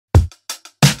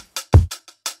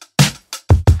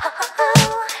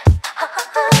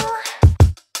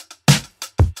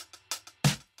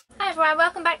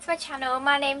my channel.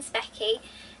 My name's Becky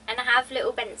and I have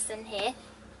little Benson here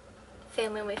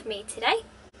filming with me today.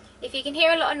 If you can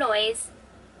hear a lot of noise,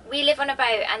 we live on a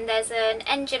boat and there's an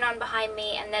engine on behind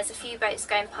me and there's a few boats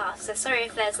going past, so sorry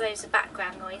if there's loads of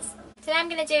background noise. Today I'm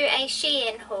going to do a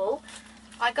Shein haul.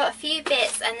 I got a few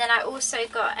bits and then I also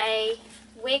got a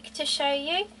wig to show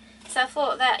you. So I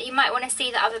thought that you might want to see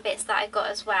the other bits that I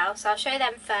got as well, so I'll show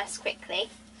them first quickly.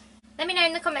 Let me know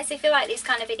in the comments if you like these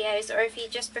kind of videos or if you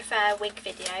just prefer wig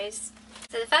videos.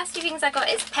 So the first two things I got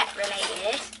is pet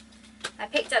related. I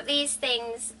picked up these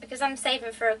things because I'm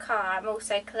saving for a car. I'm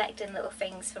also collecting little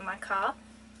things for my car.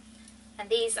 And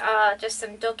these are just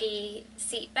some doggy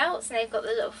seat belts and they've got the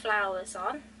little flowers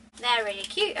on. They're really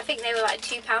cute. I think they were like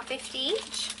 £2.50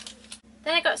 each.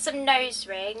 Then I got some nose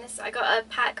rings. I got a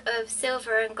pack of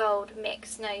silver and gold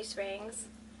mixed nose rings.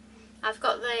 I've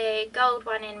got the gold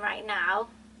one in right now.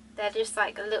 They're just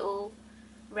like a little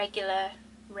regular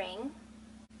ring.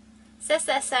 It says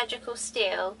they're surgical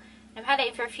steel. I've had it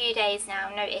in for a few days now,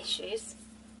 no issues.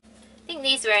 I think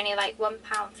these were only like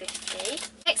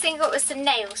 £1.50. Next thing I got was some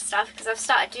nail stuff because I've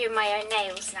started doing my own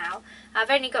nails now.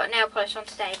 I've only got nail polish on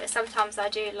today, but sometimes I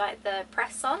do like the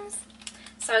press-ons.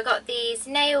 So I got these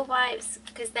nail wipes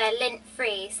because they're lint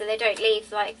free, so they don't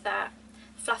leave like that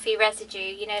fluffy residue,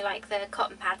 you know, like the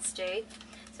cotton pads do.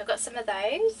 So I've got some of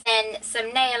those. Then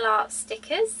some nail art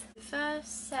stickers. The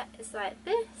first set is like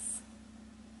this.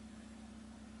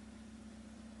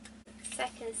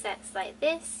 Second set's like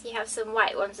this. You have some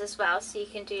white ones as well, so you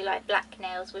can do like black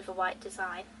nails with a white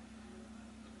design.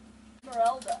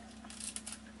 Merelda.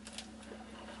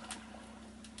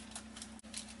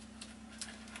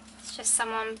 It's just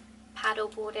someone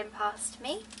paddleboarding past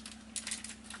me.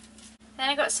 Then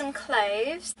I got some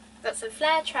clothes. Got some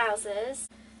flare trousers.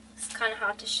 It's kind of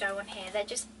hard to show on here. They're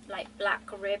just like black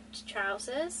ribbed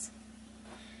trousers.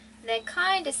 They're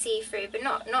kind of see-through, but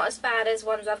not as bad as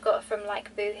ones I've got from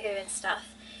like Boohoo and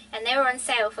stuff. And they were on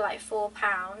sale for like £4.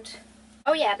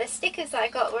 Oh yeah, the stickers that I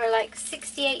got were like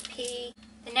 68p.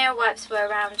 The nail wipes were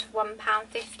around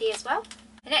 £1.50 as well.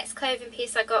 The next clothing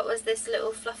piece I got was this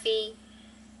little fluffy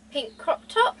pink crop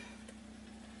top.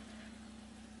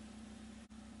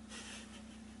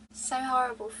 So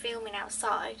horrible filming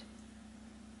outside.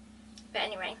 But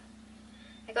anyway,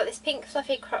 I got this pink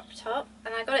fluffy crop top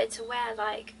and I got it to wear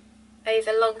like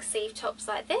over long sleeve tops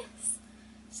like this.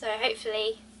 So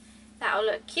hopefully that'll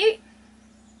look cute.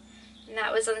 And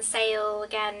that was on sale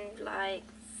again, like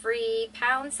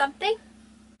 £3 something.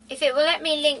 If it will let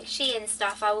me link Shein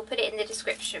stuff, I will put it in the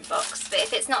description box. But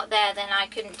if it's not there, then I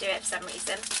couldn't do it for some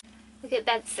reason. Look at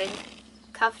Benson,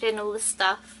 covered in all the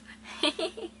stuff.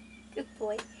 Good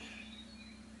boy.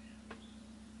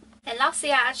 And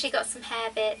lastly, I actually got some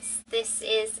hair bits. This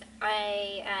is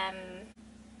a,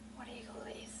 what do you call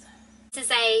these? This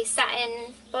is a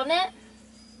satin bonnet.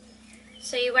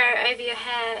 So you wear it over your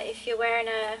hair if you're wearing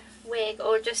a wig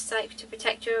or just like to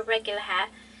protect your regular hair.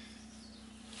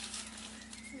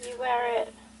 You wear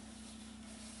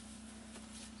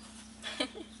it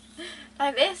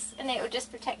like this and it will just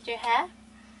protect your hair.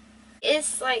 It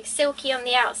is like silky on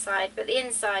the outside, but the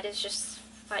inside is just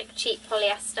like cheap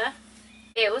polyester.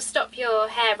 It will stop your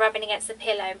hair rubbing against the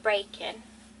pillow and breaking.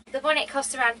 The bonnet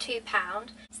cost around £2.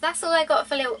 So that's all I got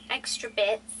for little extra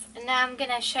bits. And now I'm going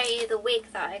to show you the wig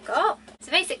that I got.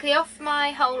 So basically off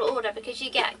my whole order, because you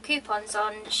get coupons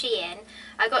on Shein,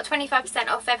 I got 25%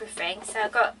 off everything. So I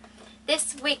got,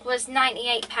 this wig was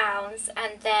 £98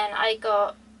 and then I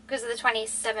got, because of the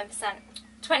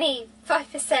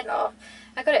 25% off,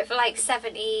 I got it for like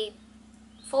 £74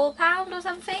 or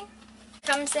something.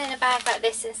 Comes in a bag like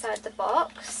this inside the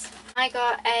box. I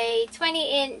got a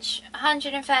 20-inch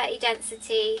 130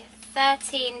 density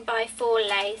 13x4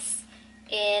 lace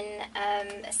in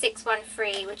a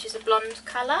 613, which is a blonde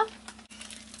colour.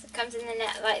 So it comes in the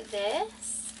net like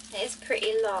this. It is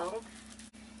pretty long.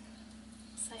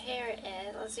 So here it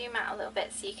is. I'll zoom out a little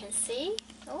bit so you can see.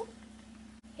 Oh,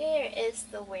 here is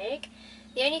the wig.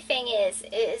 The only thing is,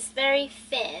 it is very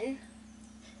thin.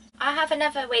 I have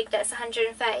another wig that's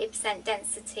 130%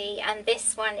 density and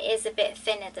this one is a bit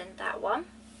thinner than that one.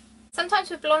 Sometimes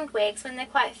with blonde wigs, when they're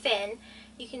quite thin,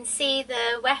 you can see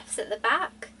the wefts at the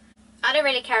back. I don't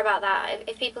really care about that.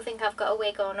 If people think I've got a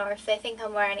wig on or if they think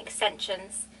I'm wearing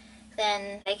extensions,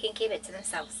 then they can keep it to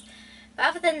themselves. But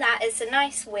other than that, it's a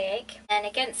nice wig and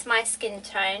against my skin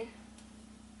tone,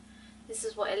 this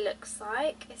is what it looks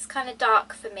like. It's kind of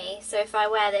dark for me, so if I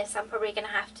wear this I'm probably going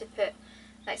to have to put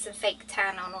like some fake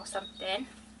tan on or something.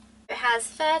 It has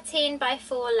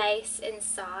 13x4 lace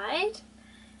inside.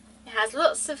 It has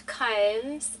lots of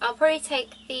combs. I'll probably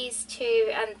take these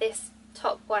two and this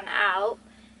top one out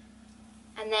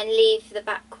and then leave the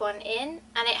back one in,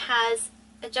 and it has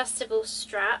adjustable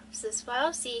straps as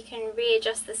well, so you can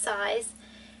readjust the size.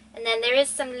 And then there is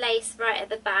some lace right at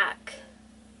the back,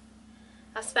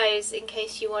 I suppose, in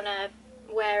case you want to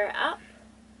wear it up.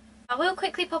 I will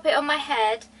quickly pop it on my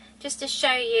head just to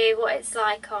show you what it's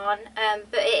like on,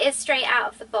 but it is straight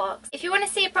out of the box. If you want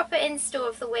to see a proper install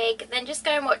of the wig, then just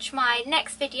go and watch my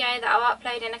next video that I'll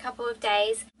upload in a couple of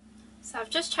days. So I've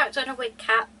just chucked on a wig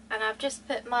cap, and I've just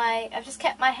kept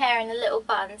my hair in a little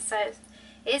bun, so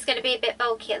it is going to be a bit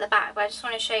bulky at the back, but I just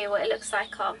want to show you what it looks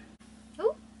like on.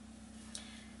 Ooh.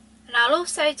 And I'll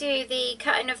also do the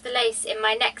cutting of the lace in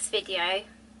my next video,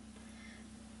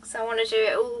 so I want to do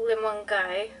it all in one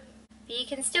go. But you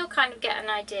can still kind of get an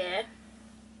idea.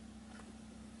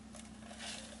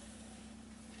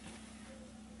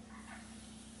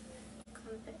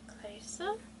 Come a bit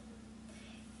closer.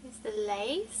 Here's the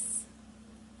lace.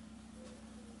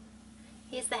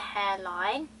 Here's the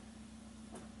hairline.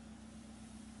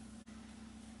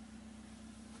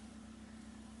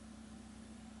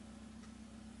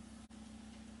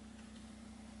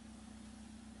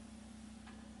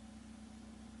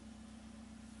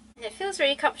 And it feels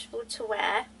really comfortable to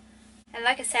wear, and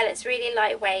like I said, it's really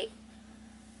lightweight.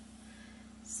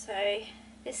 So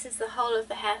this is the whole of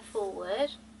the hair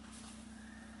forward,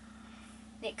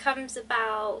 and it comes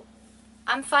about,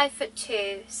 I'm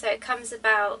 5'2", so it comes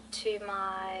about to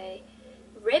my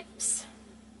ribs.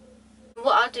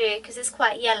 What I'll do, because it's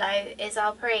quite yellow, is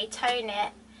I'll probably tone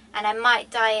it, and I might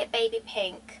dye it baby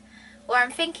pink, or I'm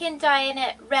thinking dyeing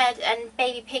it red and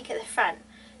baby pink at the front.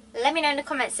 Let me know in the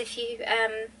comments if you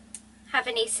have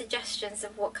any suggestions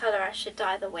of what colour I should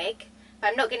dye the wig, but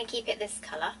I'm not going to keep it this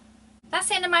colour. That's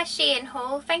the end of my Shein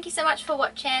haul. Thank you so much for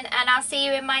watching, and I'll see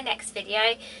you in my next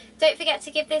video. Don't forget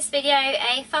to give this video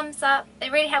a thumbs up, it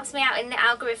really helps me out in the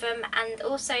algorithm, and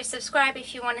also subscribe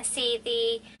if you want to see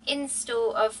the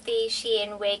install of the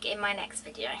Shein wig in my next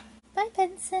video. Bye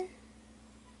Benson!